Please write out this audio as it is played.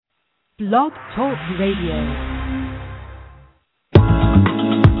Blog Talk Radio.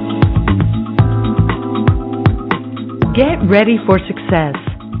 Get ready for success.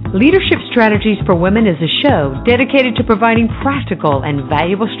 Leadership Strategies for Women is a show dedicated to providing practical and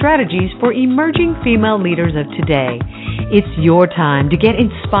valuable strategies for emerging female leaders of today. It's your time to get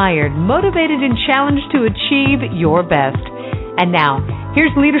inspired, motivated, and challenged to achieve your best. And now,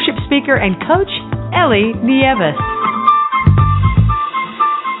 here's leadership speaker and coach, Ellie Nieves.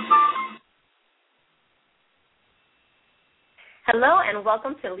 Hello and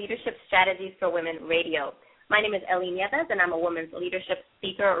welcome to Leadership Strategies for Women Radio. My name is Ellie Nieves and I'm a women's leadership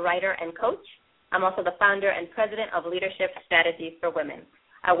speaker, writer, and coach. I'm also the founder and president of Leadership Strategies for Women.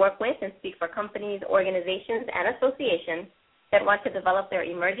 I work with and speak for companies, organizations, and associations that want to develop their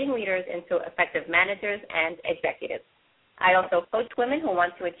emerging leaders into effective managers and executives. I also coach women who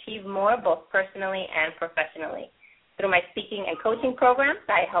want to achieve more both personally and professionally. Through my speaking and coaching programs,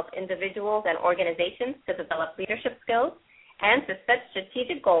 I help individuals and organizations to develop leadership skills and to set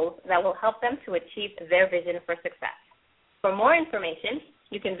strategic goals that will help them to achieve their vision for success. For more information,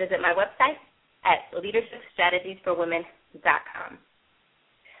 you can visit my website at leadershipstrategiesforwomen.com.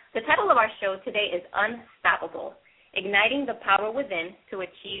 The title of our show today is Unstoppable, Igniting the Power Within to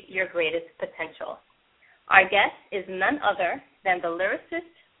Achieve Your Greatest Potential. Our guest is none other than the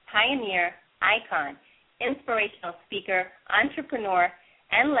lyricist, pioneer, icon, inspirational speaker, entrepreneur,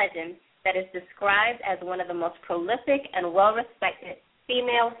 and legend that is described as one of the most prolific and well-respected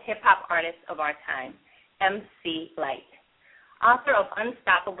female hip-hop artists of our time, MC Lyte. Author of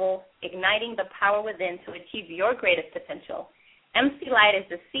Unstoppable, Igniting the Power Within to Achieve Your Greatest Potential, MC Lyte is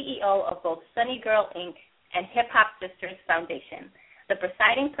the CEO of both Sunni Gyrl, Inc. and Hip Hop Sisters Foundation, the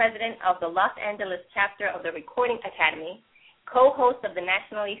presiding president of the Los Angeles chapter of the Recording Academy, co-host of the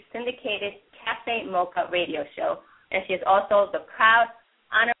nationally syndicated Café Mocha radio show, and she is also the proud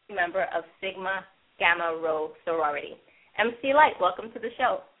honorary member of Sigma Gamma Rho Sorority. MC Lyte, welcome to the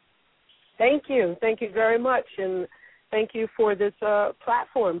show. Thank you. Thank you very much, and thank you for this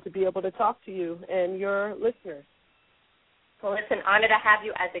platform to be able to talk to you and your listeners. Well, it's an honor to have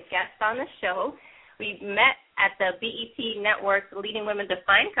you as a guest on the show. We met at the BET Network's Leading Women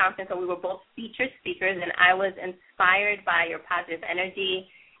Defined conference, and we were both featured speakers, and I was inspired by your positive energy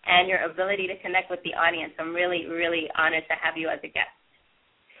and your ability to connect with the audience. I'm really, really honored to have you as a guest.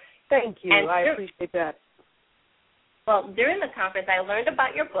 Thank you. I appreciate that. Well, during the conference, I learned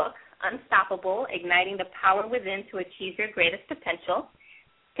about your book, Unstoppable, Igniting the Power Within to Achieve Your Greatest Potential.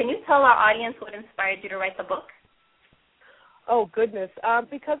 Can you tell our audience what inspired you to write the book? Oh, goodness.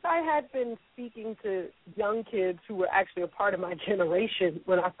 Because I had been speaking to young kids who were actually a part of my generation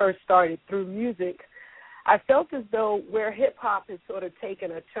when I first started through music, I felt as though where hip-hop has sort of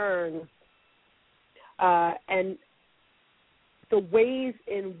taken a turn and the ways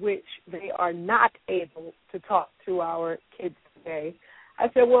in which they are not able to talk to our kids today, I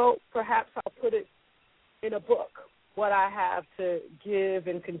said, well, perhaps I'll put it in a book, what I have to give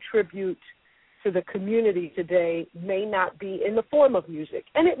and contribute to the community today may not be in the form of music.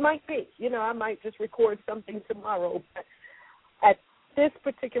 And it might be. I might just record something tomorrow. But at this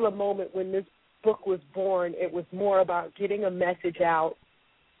particular moment when this book was born, it was more about getting a message out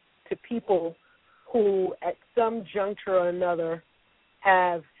to people who at some juncture or another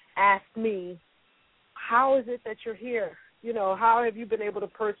have asked me, how is it that you're here? How have you been able to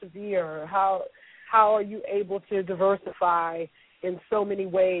persevere? How are you able to diversify in so many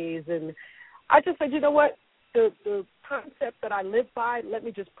ways? And I just said, you know what, the concept that I live by, let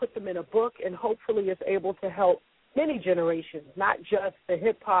me just put them in a book, and hopefully it's able to help many generations, not just the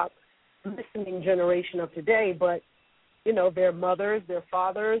hip-hop listening generation of today, but, their mothers, their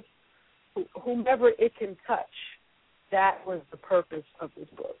fathers, whomever it can touch. That was the purpose of this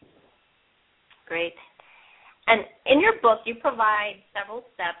book. Great. And in your book, you provide several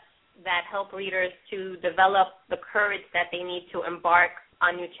steps that help readers to develop the courage that they need to embark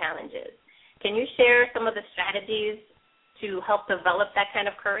on new challenges. Can you share some of the strategies to help develop that kind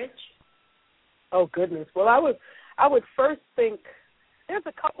of courage? Oh, goodness. Well, I would first think there's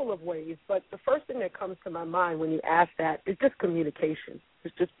a couple of ways, but the first thing that comes to my mind when you ask that is just communication.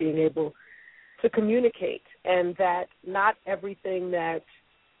 It's just being able to communicate, and that not everything that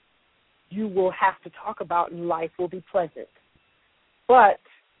you will have to talk about in life will be pleasant. But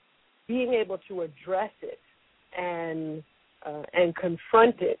being able to address it and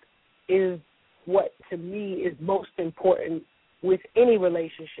confront it is what, to me, is most important with any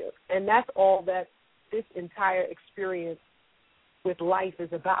relationship. And that's all that this entire experience with life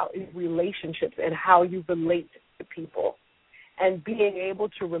is about, is relationships and how you relate to people. And being able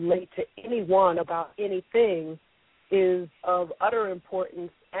to relate to anyone about anything is of utter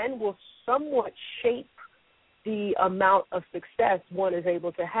importance and will somewhat shape the amount of success one is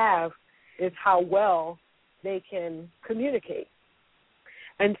able to have is how well they can communicate.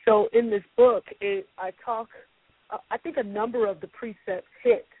 And so in this book, I think a number of the precepts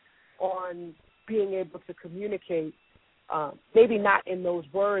hit on being able to communicate, maybe not in those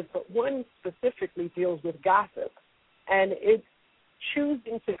words, but one specifically deals with gossip. And it's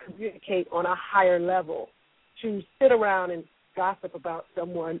choosing to communicate on a higher level, to sit around and gossip about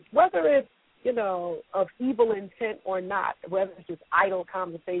someone, whether it's, of evil intent or not, whether it's just idle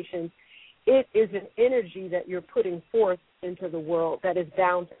conversation. It is an energy that you're putting forth into the world that is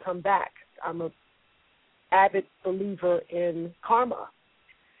bound to come back. I'm an avid believer in karma,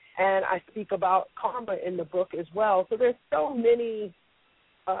 and I speak about karma in the book as well. So there's so many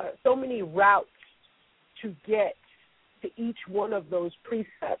routes to get to each one of those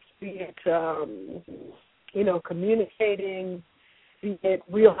precepts, be it, communicating, be it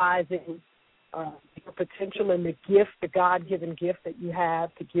realizing your potential and the gift, the God-given gift that you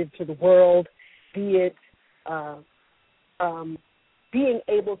have to give to the world, be it being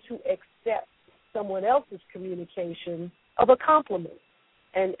able to accept someone else's communication of a compliment,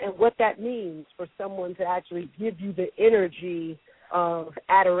 and what that means for someone to actually give you the energy of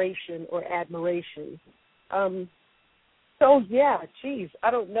adoration or admiration. I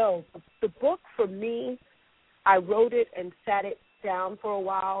don't know. The book, for me, I wrote it and sat it down for a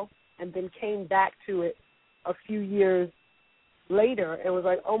while and then came back to it a few years later and was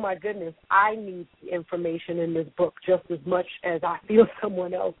like, oh, my goodness, I need the information in this book just as much as I feel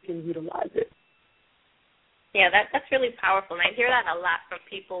someone else can utilize it. Yeah, that's really powerful. And I hear that a lot from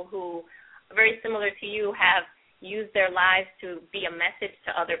people who, very similar to you, have used their lives to be a message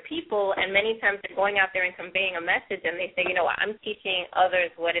to other people, and many times they're going out there and conveying a message, and they say, I'm teaching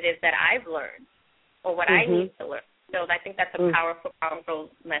others what it is that I've learned or what I need to learn. So I think that's a powerful, powerful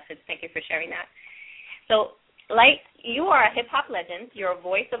message. Thank you for sharing that. So, Lyte, you are a hip-hop legend. You're a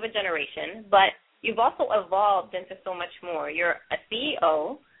voice of a generation, but you've also evolved into so much more. You're a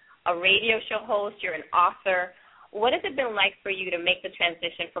CEO, a radio show host. You're an author. What has it been like for you to make the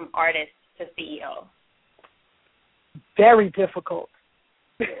transition from artist to CEO? Very difficult.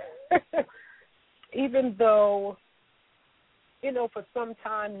 Even though, for some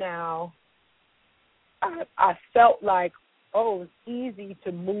time now, I felt like, it's easy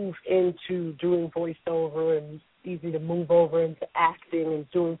to move into doing voiceover and easy to move over into acting and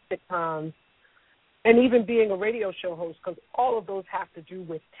doing sitcoms and even being a radio show host, because all of those have to do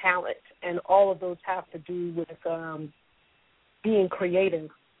with talent and all of those have to do with being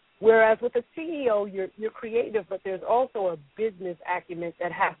creative. Whereas with a CEO, you're creative, but there's also a business acumen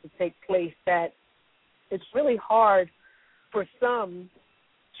that has to take place that it's really hard for some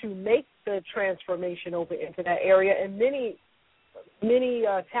to make the transformation over into that area. And many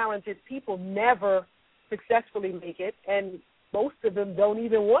talented people never successfully make it, and most of them don't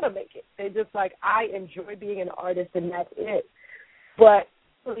even want to make it. They're just like, I enjoy being an artist, and that's it. But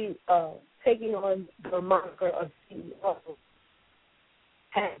really, taking on the moniker of CEO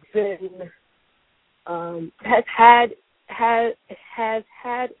has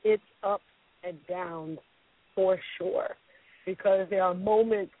had its ups and downs for sure, because there are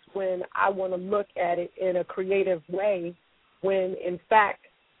moments when I want to look at it in a creative way, when in fact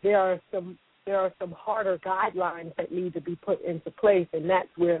there are some harder guidelines that need to be put into place, and that's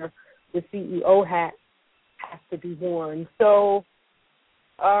where the CEO hat has to be worn. So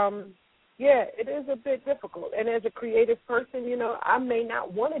it is a bit difficult. And as a creative person, I may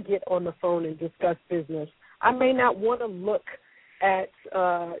not want to get on the phone and discuss business. I may not want to look at,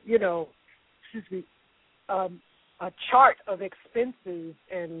 a chart of expenses,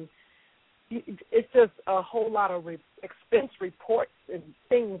 and it's just a whole lot of expense reports and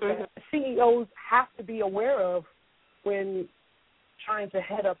things that CEOs have to be aware of when trying to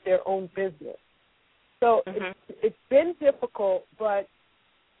head up their own business. So it's been difficult, but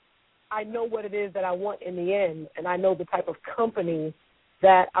I know what it is that I want in the end, and I know the type of company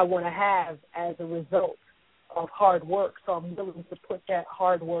that I want to have as a result of hard work. So I'm willing to put that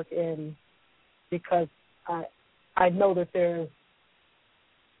hard work in, because I know that there's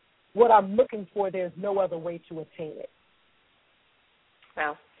what I'm looking for. There's no other way to attain it.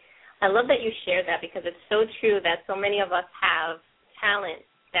 Wow. I love that you shared that, because it's so true that so many of us have talent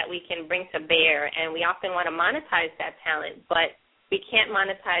that we can bring to bear, and we often want to monetize that talent, but we can't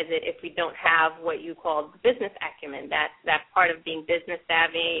monetize it if we don't have what you call business acumen, that part of being business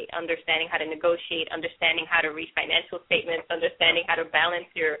savvy, understanding how to negotiate, understanding how to read financial statements, understanding how to balance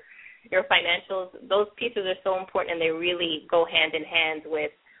your financials. Those pieces are so important, and they really go hand in hand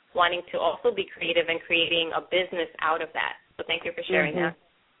with wanting to also be creative and creating a business out of that. So thank you for sharing that.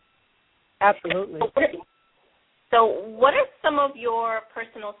 Absolutely. So what are some of your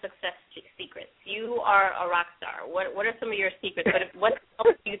personal success secrets? You are a rock star. What are some of your secrets? What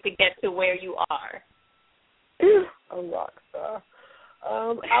helps you to get to where you are? A rock star.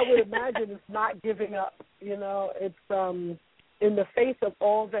 I would imagine it's not giving up. It's in the face of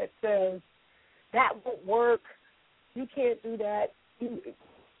all that says, that won't work, you can't do that,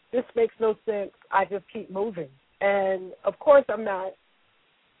 this makes no sense, I just keep moving. And, of course, I'm not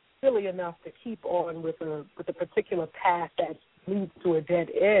silly enough to keep on with a particular path that leads to a dead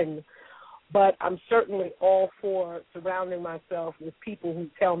end, but I'm certainly all for surrounding myself with people who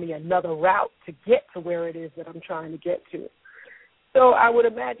tell me another route to get to where it is that I'm trying to get to. So I would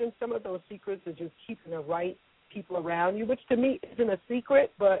imagine some of those secrets are just keeping the right people around you, which to me isn't a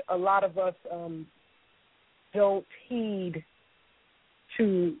secret, but a lot of us don't heed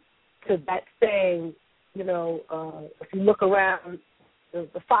to that saying, if you look around,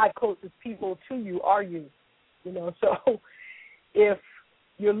 the five closest people to you are you, So if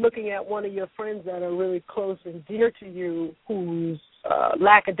you're looking at one of your friends that are really close and dear to you who's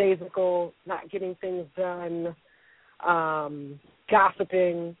lackadaisical, not getting things done,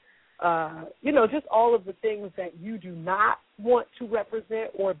 gossiping, just all of the things that you do not want to represent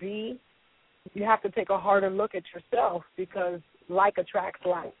or be, you have to take a harder look at yourself because like attracts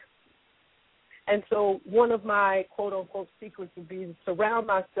like. And so one of my quote-unquote secrets would be to surround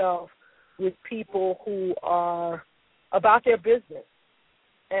myself with people who are about their business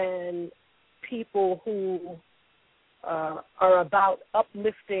and people who are about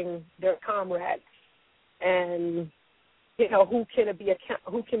uplifting their comrades and who can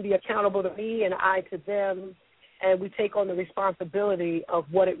be accountable to me and I to them, and we take on the responsibility of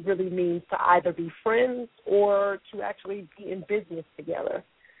what it really means to either be friends or to actually be in business together.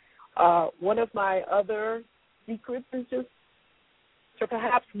 One of my other secrets is just to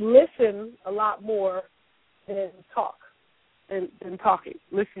perhaps listen a lot more than talk, than talking.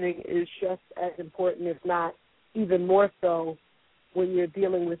 Listening is just as important, if not even more so, when you're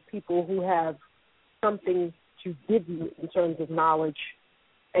dealing with people who have something to give you in terms of knowledge,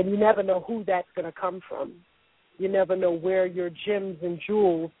 and you never know who that's going to come from. You never know where your gems and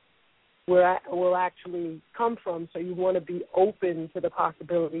jewels will actually come from, so you want to be open to the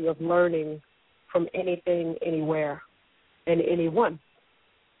possibility of learning from anything, anywhere, and anyone.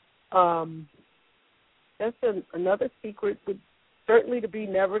 That's another secret would certainly to be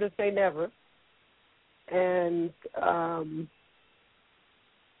never to say never, and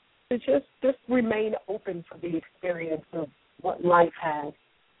to just remain open for the experience of what life has.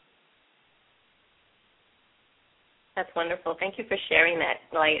 That's wonderful. Thank you for sharing that,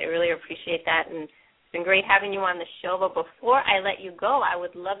 Lyte. I really appreciate that, and it's been great having you on the show. But before I let you go, I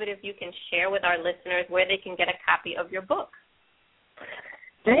would love it if you can share with our listeners where they can get a copy of your book.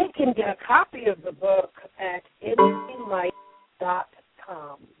 They can get a copy of the book at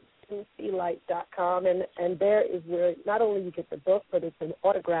nclyte.com. nclyte.com, and there is where not only you get the book, but it's an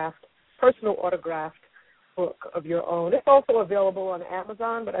personal autographed book of your own. It's also available on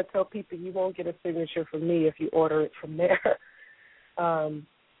Amazon, but I tell people you won't get a signature from me if you order it from there.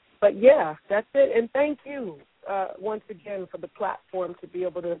 But, yeah, that's it. And thank you once again for the platform to be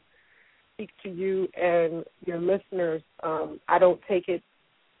able to speak to you and your listeners. I don't take it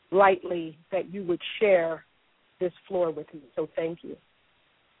lightly that you would share this floor with me, so thank you.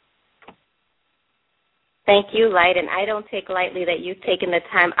 Thank you, Lyte, and I don't take lightly that you've taken the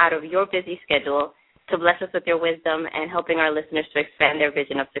time out of your busy schedule to bless us with your wisdom and helping our listeners to expand their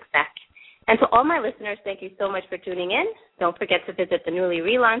vision of success. And to all my listeners, thank you so much for tuning in. Don't forget to visit the newly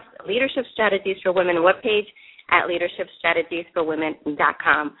relaunched Leadership Strategies for Women webpage at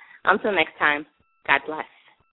leadershipstrategiesforwomen.com. Until next time, God bless.